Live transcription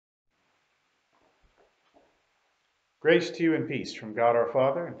Grace to you and peace from God our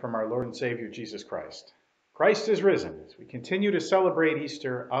Father and from our Lord and Savior Jesus Christ. Christ is risen as we continue to celebrate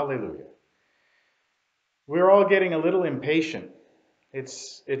Easter. Alleluia. We're all getting a little impatient.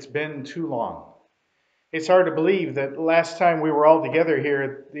 It's been too long. It's hard to believe that last time we were all together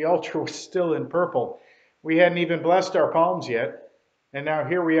here, the altar was still in purple. We hadn't even blessed our palms yet. And now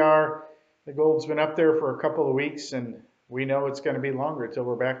here we are. The gold's been up there for a couple of weeks, and we know it's going to be longer till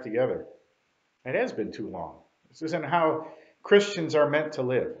we're back together. It has been too long. This isn't how Christians are meant to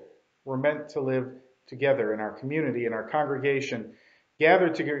live. We're meant to live together in our community, in our congregation,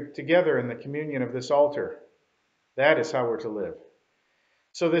 gathered together in the communion of this altar. That is how we're to live.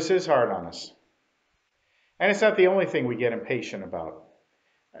 So this is hard on us. And it's not the only thing we get impatient about.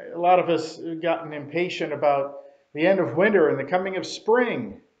 A lot of us have gotten impatient about the end of winter and the coming of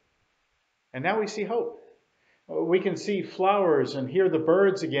spring. And now we see hope. We can see flowers and hear the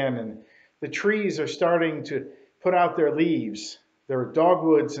birds again, and the trees are starting to put out their leaves. Their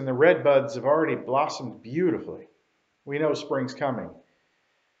dogwoods and the redbuds have already blossomed beautifully. We know spring's coming.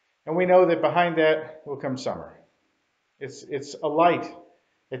 And we know that behind that will come summer. It's a light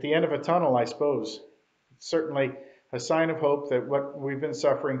at the end of a tunnel, I suppose. It's certainly a sign of hope that what we've been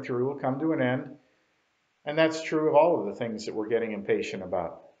suffering through will come to an end. And that's true of all of the things that we're getting impatient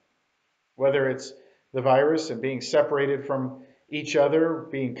about. Whether it's the virus and being separated from each other,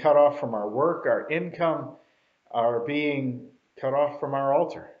 being cut off from our work, our income, our being cut off from our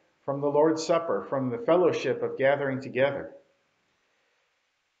altar, from the Lord's Supper, from the fellowship of gathering together.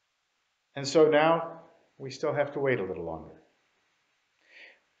 And so now we still have to wait a little longer.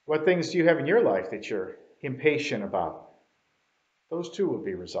 What things do you have in your life that you're impatient about? Those too will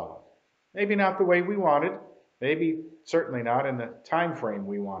be resolved. Maybe not the way we wanted, maybe certainly not in the time frame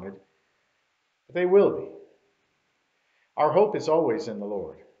we wanted, but they will be. Our hope is always in the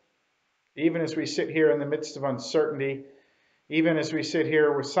Lord. Even as we sit here in the midst of uncertainty, even as we sit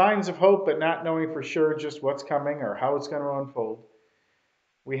here with signs of hope but not knowing for sure just what's coming or how it's going to unfold,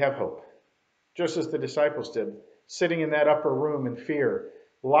 we have hope. Just as the disciples did, sitting in that upper room in fear,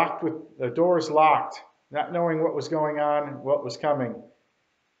 locked with the doors locked, not knowing what was going on, what was coming.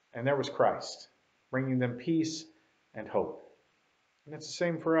 And there was Christ, bringing them peace and hope. And it's the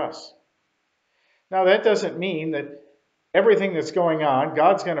same for us. Now, that doesn't mean that everything that's going on,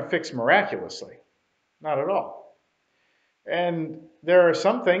 God's going to fix miraculously. Not at all. And there are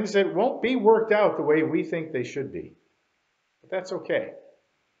some things that won't be worked out the way we think they should be. But that's okay.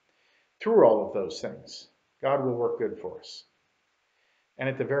 Through all of those things, God will work good for us. And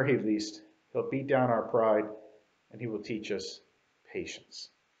at the very least, He'll beat down our pride and He will teach us patience.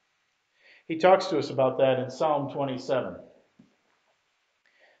 He talks to us about that in Psalm 27.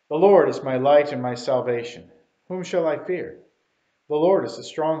 The Lord is my light and my salvation. Whom shall I fear? The Lord is the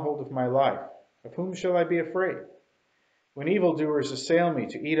stronghold of my life. Of whom shall I be afraid? When evildoers assail me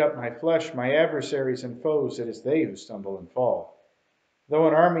to eat up my flesh, my adversaries and foes, it is they who stumble and fall. Though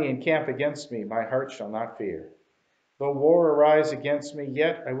an army encamp against me, my heart shall not fear. Though war arise against me,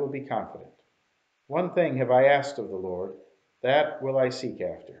 yet I will be confident. One thing have I asked of the Lord, that will I seek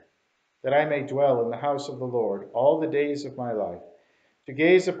after, that I may dwell in the house of the Lord all the days of my life, to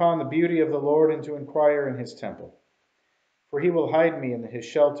gaze upon the beauty of the Lord and to inquire in His temple. For He will hide me in His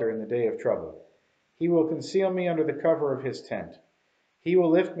shelter in the day of trouble. He will conceal me under the cover of His tent. He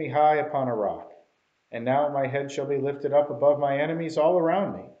will lift me high upon a rock. And now my head shall be lifted up above my enemies all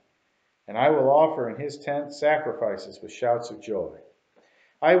around me. And I will offer in His tent sacrifices with shouts of joy.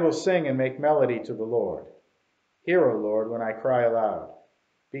 I will sing and make melody to the Lord. Hear, O Lord, when I cry aloud.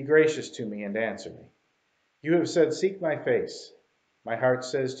 Be gracious to me and answer me. You have said, seek my face. My heart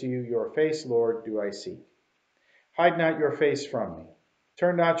says to you, your face, Lord, do I seek. Hide not your face from me.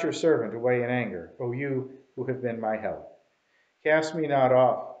 Turn not your servant away in anger, O you who have been my help. Cast me not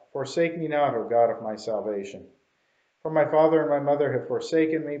off. Forsake me not, O God of my salvation. For my father and my mother have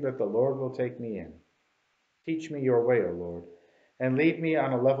forsaken me, but the Lord will take me in. Teach me your way, O Lord, and lead me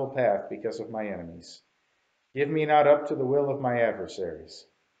on a level path because of my enemies. Give me not up to the will of my adversaries.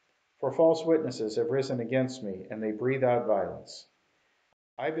 For false witnesses have risen against me, and they breathe out violence.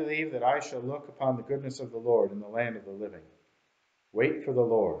 I believe that I shall look upon the goodness of the Lord in the land of the living. Wait for the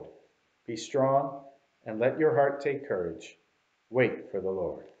Lord. Be strong, and let your heart take courage. Wait for the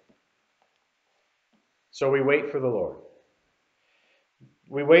Lord. So we wait for the Lord.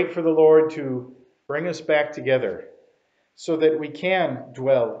 We wait for the Lord to bring us back together so that we can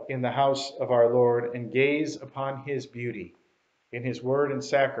dwell in the house of our Lord and gaze upon His beauty in His word and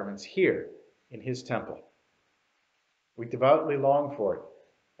sacraments here in His temple. We devoutly long for it,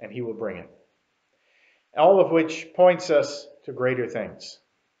 and He will bring it. All of which points us to greater things.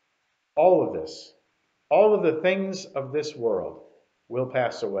 All of this All of the things of this world will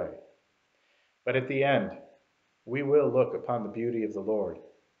pass away. But at the end, we will look upon the beauty of the Lord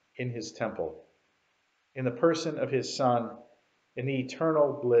in his temple, in the person of his Son, in the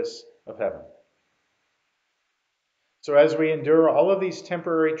eternal bliss of heaven. So as we endure all of these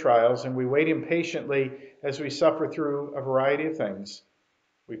temporary trials and we wait impatiently as we suffer through a variety of things,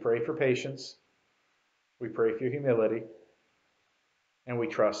 we pray for patience, we pray for humility, and we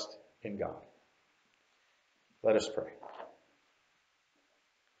trust in God. Let us pray.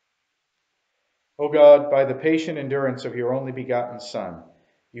 O God, by the patient endurance of your only begotten Son,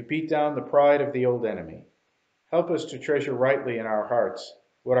 you beat down the pride of the old enemy. Help us to treasure rightly in our hearts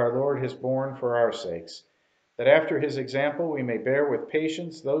what our Lord has borne for our sakes, that after his example we may bear with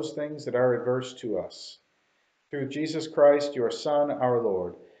patience those things that are adverse to us. Through Jesus Christ, your Son, our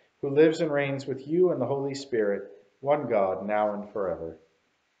Lord, who lives and reigns with you and the Holy Spirit, one God, now and forever.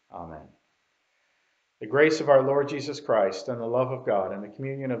 Amen. The grace of our Lord Jesus Christ and the love of God and the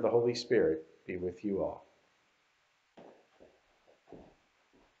communion of the Holy Spirit be with you all.